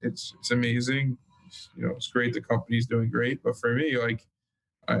great. It's amazing. It's great. The company's doing great. But for me, like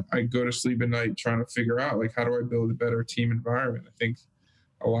I go to sleep at night trying to figure out like, how do I build a better team environment? I think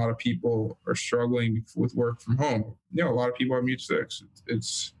a lot of people are struggling with work from home. A lot of people at Mute6,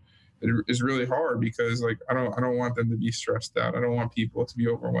 it is really hard because like I don't want them to be stressed out. I don't want people to be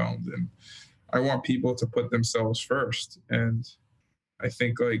overwhelmed, and I want people to put themselves first. And I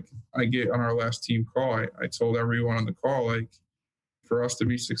think like I get on our last team call, I told everyone on the call, like for us to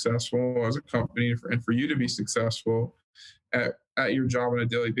be successful as a company and for you to be successful, at your job on a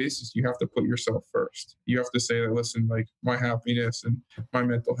daily basis, you have to put yourself first. You have to say that, listen, like my happiness and my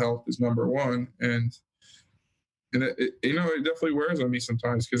mental health is number one. And it definitely wears on me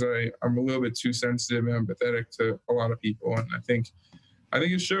sometimes because I'm a little bit too sensitive and empathetic to a lot of people. And I think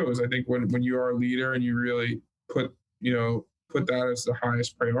it shows. I think when you are a leader and you really put that as the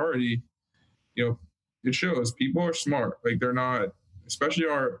highest priority, it shows. People are smart. Like they're not, especially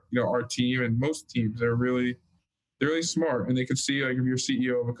our team and most teams, they're really smart, and they can see, like, if you're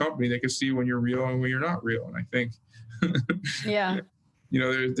CEO of a company, they can see when you're real and when you're not real. And I think, yeah,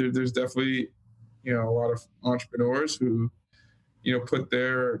 there's definitely, a lot of entrepreneurs who, put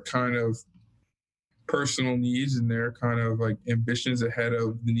their kind of personal needs and their kind of like ambitions ahead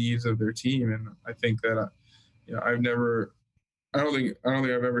of the needs of their team. And I think that, I don't think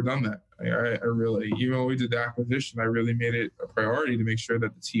I've ever done that. I really, even when we did the acquisition, I really made it a priority to make sure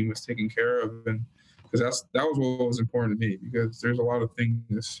that the team was taken care of. And because that was what was important to me, because there's a lot of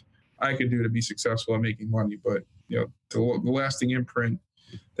things I could do to be successful at making money. But, the lasting imprint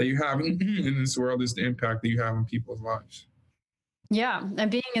that you have in this world is the impact that you have on people's lives. Yeah. And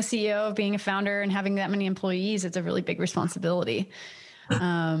being a CEO, being a founder and having that many employees, it's a really big responsibility.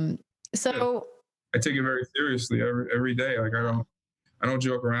 So I take it very seriously every day. Like I don't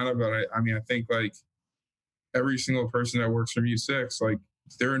joke around about it. I mean, I think like every single person that works for Mute6, like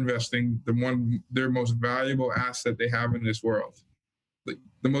they're investing their most valuable asset they have in this world. Like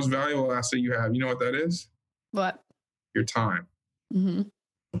the most valuable asset you have, you know what that is? What? Your time. Mm-hmm.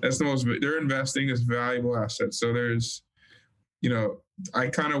 That's they're investing this valuable asset. So there's, I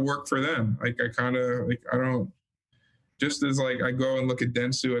kind of work for them. Like I don't, just as like I go and look at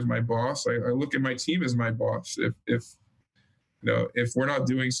Dentsu as my boss, I look at my team as my boss. If we're not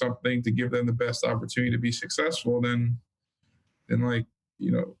doing something to give them the best opportunity to be successful, then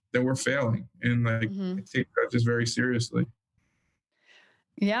we're failing. And like, I take that just very seriously.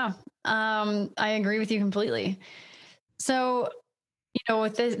 Yeah. I agree with you completely. So,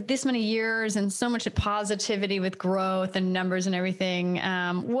 with this many years and so much positivity with growth and numbers and everything,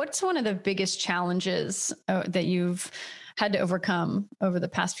 what's one of the biggest challenges that you've had to overcome over the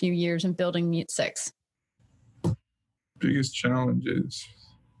past few years in building Mute6? Biggest challenges?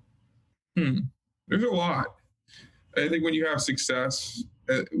 There's a lot. I think when you have success,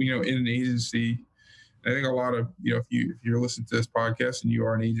 in an agency, I think a lot of, if you're listening to this podcast and you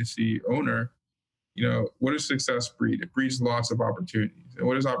are an agency owner, what does success breed? It breeds lots of opportunities. And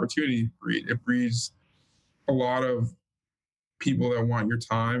what does opportunity breed? It breeds a lot of people that want your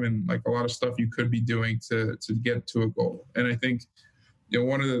time and like a lot of stuff you could be doing to get to a goal. And I think,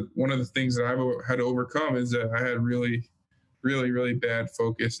 one of the things that I've had to overcome is that I had really, really, really bad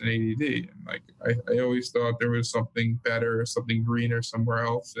focus and ADD. And like, I always thought there was something better, something greener somewhere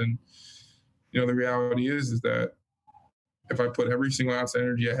else. And, the reality is that if I put every single ounce of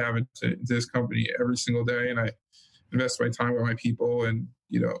energy I have into this company every single day, and I invest my time with my people, and,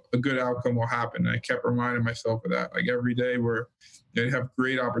 a good outcome will happen. And I kept reminding myself of that. Like every day I have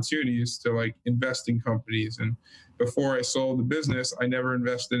great opportunities to like invest in companies. And before I sold the business, I never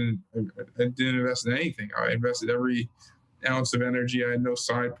invested I didn't invest in anything. I invested every ounce of energy. I had no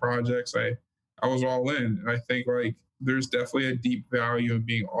side projects. I was all in. And I think like there's definitely a deep value in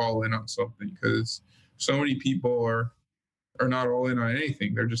being all in on something, because so many people are not all in on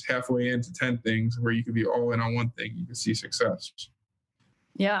anything. They're just halfway into 10 things, where you could be all in on one thing. You can see success.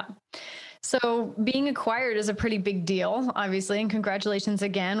 Yeah. So being acquired is a pretty big deal, obviously, and congratulations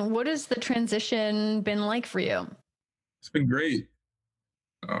again. What has the transition been like for you? It's been great.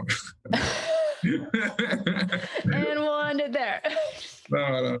 And we'll end it there.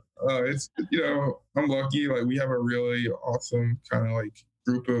 No. It's, I'm lucky. Like we have a really awesome kind of like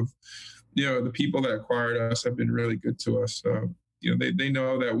group of, the people that acquired us have been really good to us. They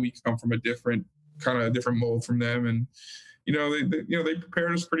know that we come from a different mold from them. And, they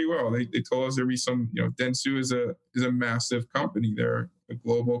prepared us pretty well. They told us there'd be some, Dentsu is a massive company. They're a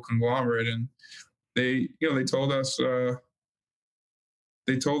global conglomerate. And they told us that,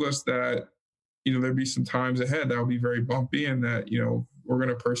 there'd be some times ahead that will be very bumpy, and that, we're going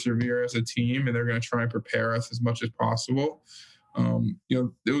to persevere as a team, and they're going to try and prepare us as much as possible. It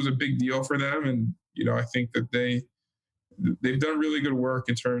was a big deal for them. And, I think that they've done really good work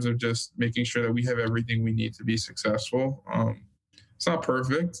in terms of just making sure that we have everything we need to be successful. It's not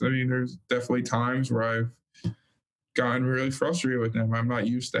perfect. I mean, there's definitely times where I've gotten really frustrated with them. I'm not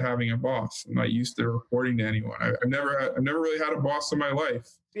used to having a boss. I'm not used to reporting to anyone. I've never really had a boss in my life.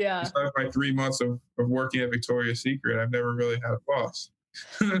 Yeah. Besides my 3 months of working at Victoria's Secret, I've never really had a boss.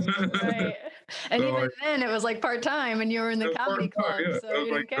 Right. And so even then it was like part-time, and you were in the comedy club, so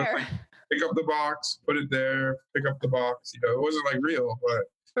you didn't care. pick up the box, put it there, pick up the box. It wasn't like real,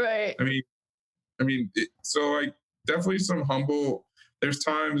 but Right. so like definitely some humble. There's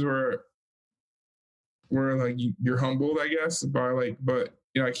times where like you're humbled, I guess, by like, but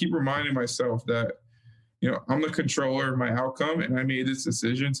I keep reminding myself that I'm the controller of my outcome, and I made this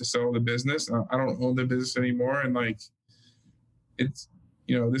decision to sell the business. I don't own the business anymore, and like it's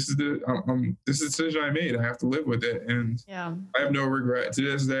this is this is the decision I made. I have to live with it, and Yeah. I have no regret. To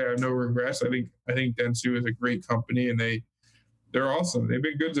this day, I have no regrets. I think Dentsu is a great company, and they're awesome. They've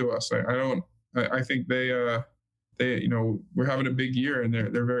been good to us. I think they we're having a big year, and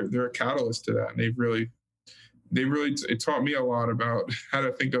they're a catalyst to that, and it taught me a lot about how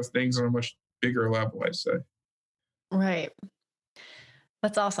to think of things on a much bigger level, I'd say. Right.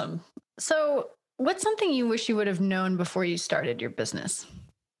 That's awesome. So, what's something you wish you would have known before you started your business?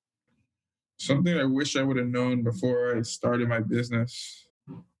 Something I wish I would have known before I started my business.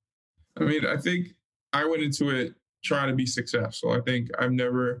 I think I went into it trying to be successful. I think I've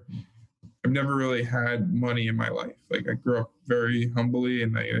never really had money in my life. Like I grew up very humbly,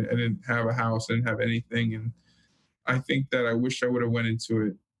 and I didn't have a house, I didn't have anything. And I think that I wish I would have went into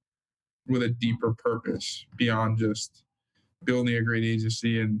it with a deeper purpose beyond just building a great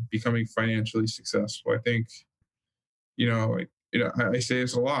agency and becoming financially successful. I think, I say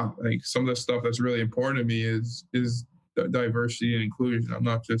this a lot. Like some of the stuff that's really important to me is diversity and inclusion. I'm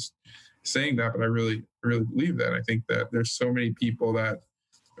not just saying that, but I really, really believe that. I think that there's so many people that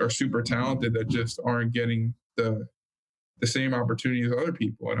are super talented that just aren't getting the same opportunity as other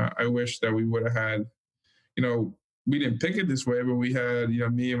people. And I wish that we would have had, we didn't pick it this way, but we had,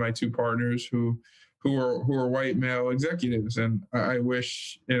 me and my two partners who were white male executives. And I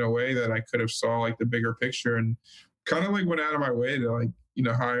wish in a way that I could have saw like the bigger picture and kind of like went out of my way to like,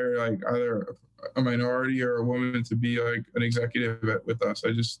 hire like either a minority or a woman to be like an executive with us.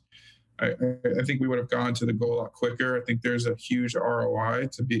 I think we would have gone to the goal a lot quicker. I think there's a huge ROI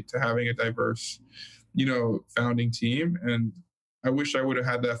to having a diverse, founding team. And I wish I would have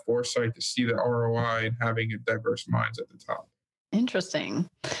had that foresight to see the ROI and having a diverse minds at the top. Interesting.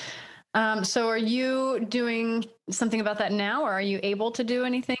 So are you doing something about that now, or are you able to do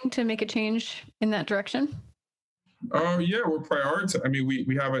anything to make a change in that direction? Oh yeah, we're prioritizing.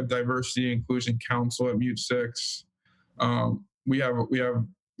 We have a diversity and inclusion council at Mute6. We have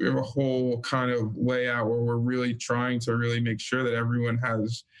a whole kind of layout where we're really trying to really make sure that everyone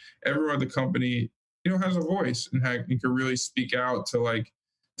at the company has a voice and can really speak out to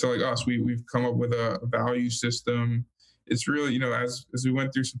us. We've come up with a value system. It's really, as we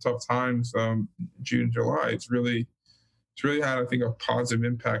went through some tough times, June and July, it's really had, I think, a positive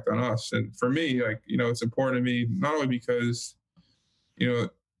impact on us. And for me, it's important to me, not only because,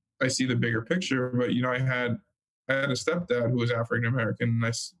 I see the bigger picture, but, I had a stepdad who was African American,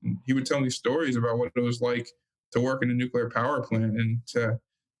 and he would tell me stories about what it was like to work in a nuclear power plant and to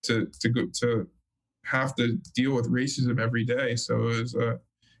have to deal with racism every day. So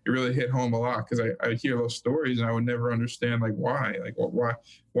it really hit home a lot because I hear those stories and I would never understand why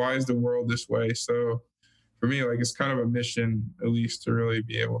is the world this way. So for me, it's kind of a mission, at least, to really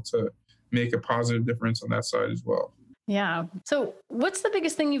be able to make a positive difference on that side as well. Yeah. So what's the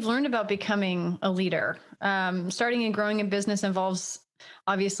biggest thing you've learned about becoming a leader? Starting and growing a business involves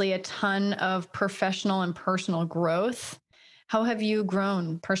obviously a ton of professional and personal growth. How have you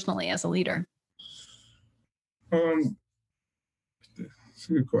grown personally as a leader? It's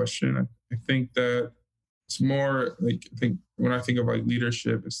a good question. I think that it's more I think when I think of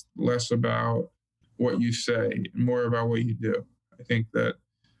leadership, it's less about what you say, more about what you do. I think that,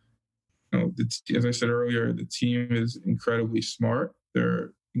 as I said earlier, the team is incredibly smart.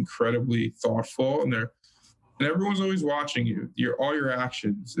 They're incredibly thoughtful, and everyone's always watching you. All your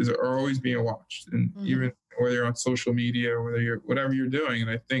actions are always being watched, and even whether you're on social media or whatever you're doing.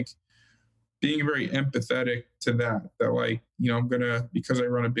 And I think being very empathetic to that I'm gonna, because I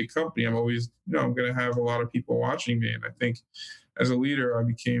run a big company, I'm always, I'm gonna have a lot of people watching me. And I think as a leader, I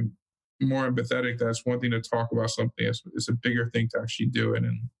became more empathetic. That's one thing to talk about something. It's a bigger thing to actually do it.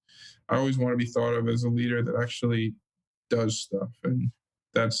 And I always want to be thought of as a leader that actually does stuff. And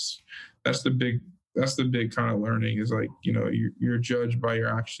that's the big kind of learning is you're judged by your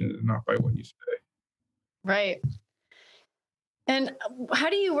actions and not by what you say. Right. And how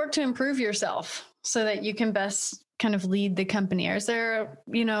do you work to improve yourself so that you can best kind of lead the company? Or is there,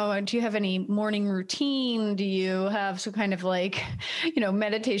 do you have any morning routine? Do you have some kind of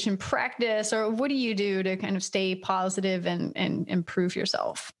meditation practice, or what do you do to kind of stay positive and improve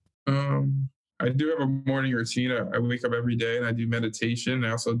yourself? I do have a morning routine. I wake up every day and I do meditation.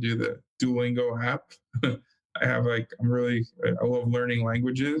 I also do the Duolingo app. I love learning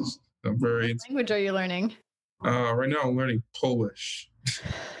languages. I'm very What into, language are you learning? right now I'm learning Polish.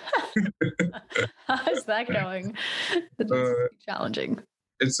 How's that going? It's Uh, challenging.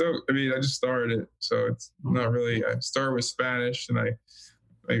 it's so, I mean, I just started it, so it's not really, I started with Spanish and I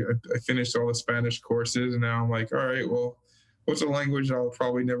finished all the Spanish courses, and now I'm like, all right, well, what's a language I'll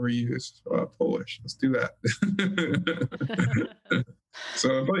probably never use? Polish. Let's do that.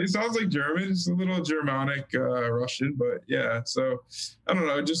 So it sounds like German. It's a little Germanic Russian, but yeah. So I don't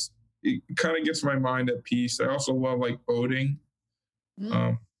know. It kind of gets my mind at peace. I also love like boating. Mm,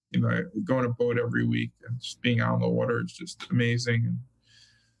 Um, I go on a boat every week, and just being out on the water is just amazing, and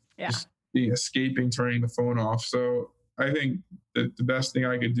yeah. just escaping, turning the phone off. So I think that the best thing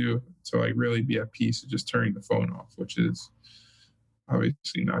I could do to like really be at peace is just turning the phone off, which is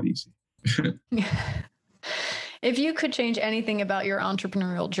obviously not easy. If you could change anything about your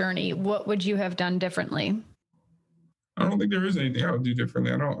entrepreneurial journey, what would you have done differently? I don't think there is anything I would do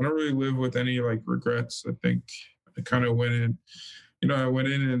differently. I don't really live with any like regrets. I think I kind of went in, I went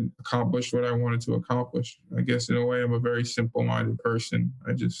in and accomplished what I wanted to accomplish. I guess in a way, I'm a very simple-minded person.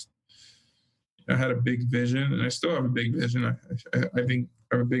 I had a big vision, and I still have a big vision. I think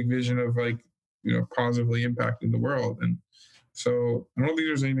I have a big vision of like, positively impacting the world. And so I don't think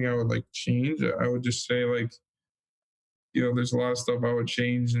there's anything I would like change. I would just say like, there's a lot of stuff I would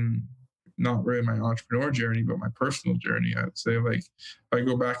change, and not really my entrepreneur journey, but my personal journey. I'd say like, if I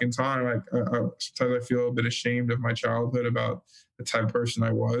go back in time, like sometimes I feel a bit ashamed of my childhood about the type of person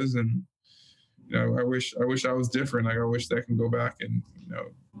I was. And, I wish I was different. Like I wish that I can go back and,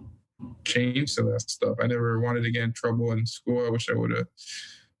 change some of that stuff. I never wanted to get in trouble in school. I wish I would have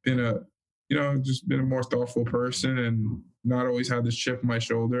been just been a more thoughtful person and not always had this chip on my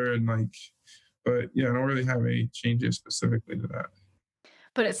shoulder. And like, but yeah, I don't really have any changes specifically to that.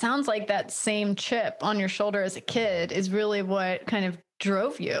 But it sounds like that same chip on your shoulder as a kid is really what kind of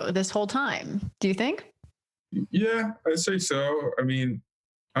drove you this whole time. Do you think? Yeah, I'd say so. I mean,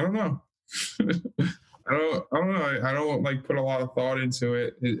 I don't know. I don't know. I don't like put a lot of thought into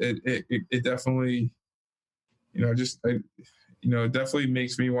it. It definitely, it definitely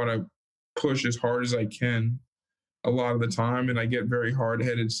makes me want to push as hard as I can a lot of the time. And I get very hard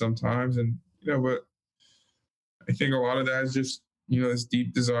headed sometimes. And, but I think a lot of that is just, this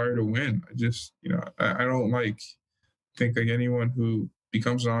deep desire to win. I don't like think like anyone who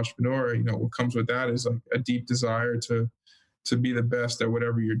becomes an entrepreneur, what comes with that is like a deep desire to be the best at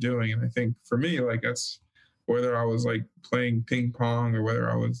whatever you're doing. And I think for me, like that's whether I was like playing ping pong or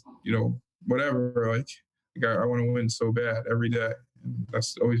whether I was, whatever, like I want to win so bad every day. And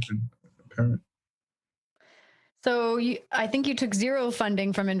that's always been apparent. So I think you took zero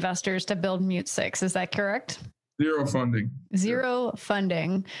funding from investors to build Mute 6. Is that correct? Zero funding. Zero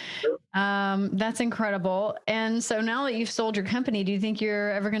funding. That's incredible. And so now that you've sold your company, do you think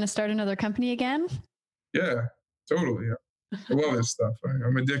you're ever going to start another company again? Yeah, totally. Yeah. I love this stuff.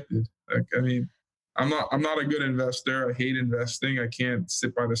 I'm addicted. Like, I mean, I'm not a good investor. I hate investing. I can't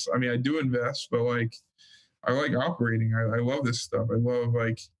sit by this. I mean, I do invest, but like, I like operating. I love this stuff. I love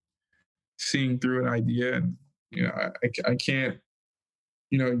like seeing through an idea, and I can't.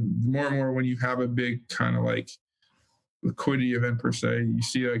 More and more when you have a big kind of like liquidity event per se, you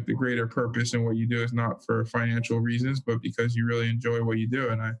see like the greater purpose in what you do is not for financial reasons, but because you really enjoy what you do.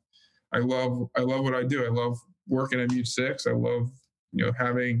 And I love what I do. I love working at Mute 6. I love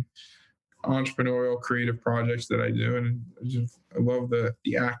having entrepreneurial creative projects that I do, and I love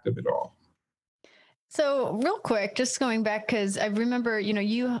the act of it all. So real quick, just going back, because I remember,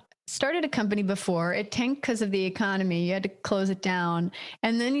 you started a company before. It tanked because of the economy. You had to close it down.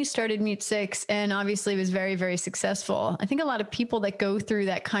 And then you started Mute 6, and obviously it was very, very successful. I think a lot of people that go through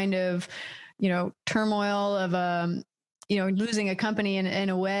that kind of, turmoil of, losing a company in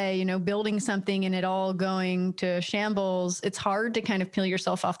a way, building something and it all going to shambles, it's hard to kind of peel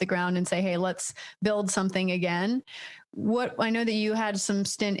yourself off the ground and say, hey, let's build something again. I know that you had some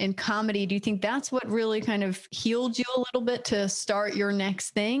stint in comedy. Do you think that's what really kind of healed you a little bit to start your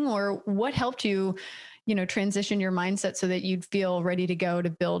next thing? Or what helped you, transition your mindset so that you'd feel ready to go to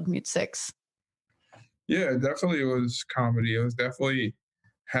build Mute 6? Yeah, definitely it was comedy. It was definitely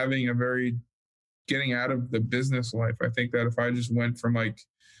getting out of the business life. I think that if I just went from like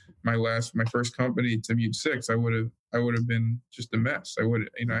my first company to Mute 6, I would have been just a mess. I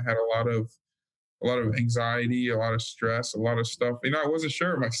had a lot of anxiety, a lot of stress, a lot of stuff. I wasn't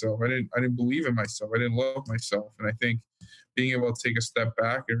sure of myself. I didn't believe in myself. I didn't love myself. And I think being able to take a step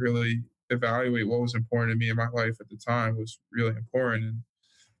back and really evaluate what was important to me in my life at the time was really important. And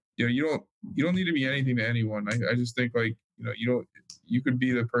you don't need to be anything to anyone. I just think like, you could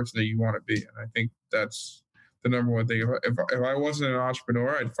be the person that you want to be. And I think that's the number one thing. If I wasn't an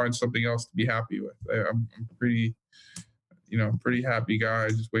entrepreneur, I'd find something else to be happy with. I'm pretty, pretty happy guy. I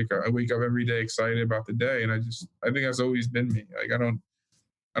just wake up every day excited about the day. And I think that's always been me. Like, I don't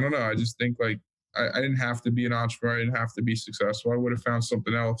know. I just think like I didn't have to be an entrepreneur. I didn't have to be successful. I would have found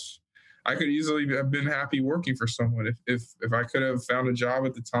something else. I could easily have been happy working for someone. If I could have found a job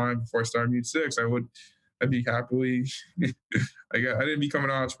at the time before I started Mute 6, I'd be happily, I didn't become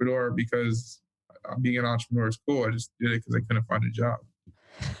an entrepreneur because being an entrepreneur is cool. I just did it because I couldn't find a job.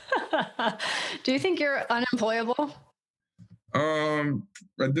 Do you think you're unemployable?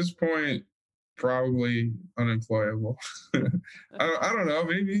 At this point, probably unemployable. I don't know.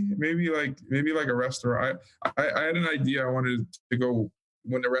 Maybe like a restaurant. I had an idea. I wanted to go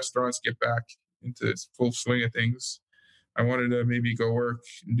when the restaurants get back into full swing of things. I wanted to maybe go work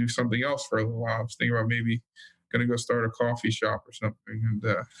and do something else for a little while. I was thinking about maybe going to go start a coffee shop or something,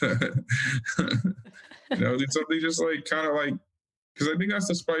 and do something just like kind of like, because I think that's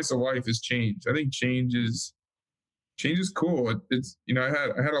the spice of life is change. I think change is cool. It's I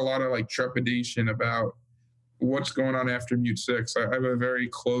had a lot of like trepidation about what's going on after Mute 6. I have a very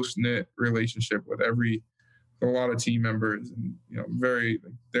close knit relationship with a lot of team members, and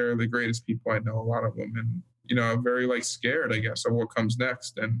they're the greatest people I know. A lot of them, and I'm very like scared, I guess, of what comes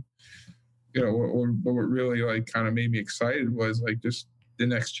next. And what really like kind of made me excited was like just the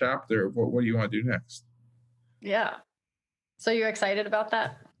next chapter of what do you want to do next? Yeah. So you're excited about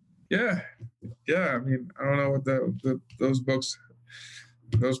that? Yeah. I mean, I don't know what those books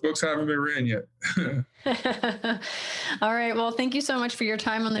haven't been written yet. All right. Well, thank you so much for your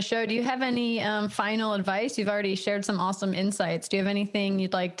time on the show. Do you have any final advice? You've already shared some awesome insights. Do you have anything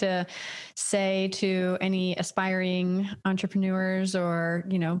you'd like to say to any aspiring entrepreneurs or,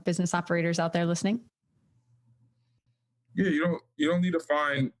 business operators out there listening? Yeah, you don't need to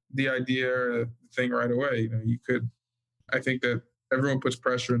find the idea or the thing right away. I think that everyone puts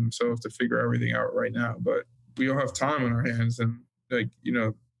pressure on themselves to figure everything out right now, but we all have time on our hands, and it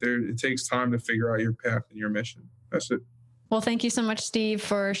takes time to figure out your path and your mission. That's it. Well, thank you so much, Steve,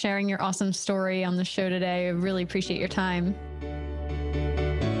 for sharing your awesome story on the show today. I really appreciate your time.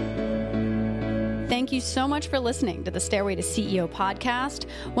 Thank you so much for listening to the Stairway to CEO podcast.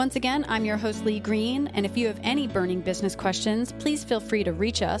 Once again, I'm your host, Lee Green, and if you have any burning business questions, please feel free to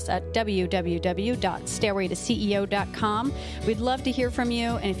reach us at www.stairwaytoceo.com. We'd love to hear from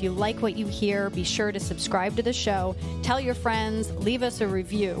you, and if you like what you hear, be sure to subscribe to the show, tell your friends, leave us a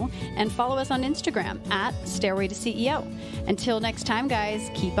review, and follow us on Instagram at Stairway to CEO. Until next time,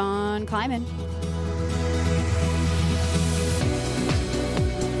 guys, keep on climbing.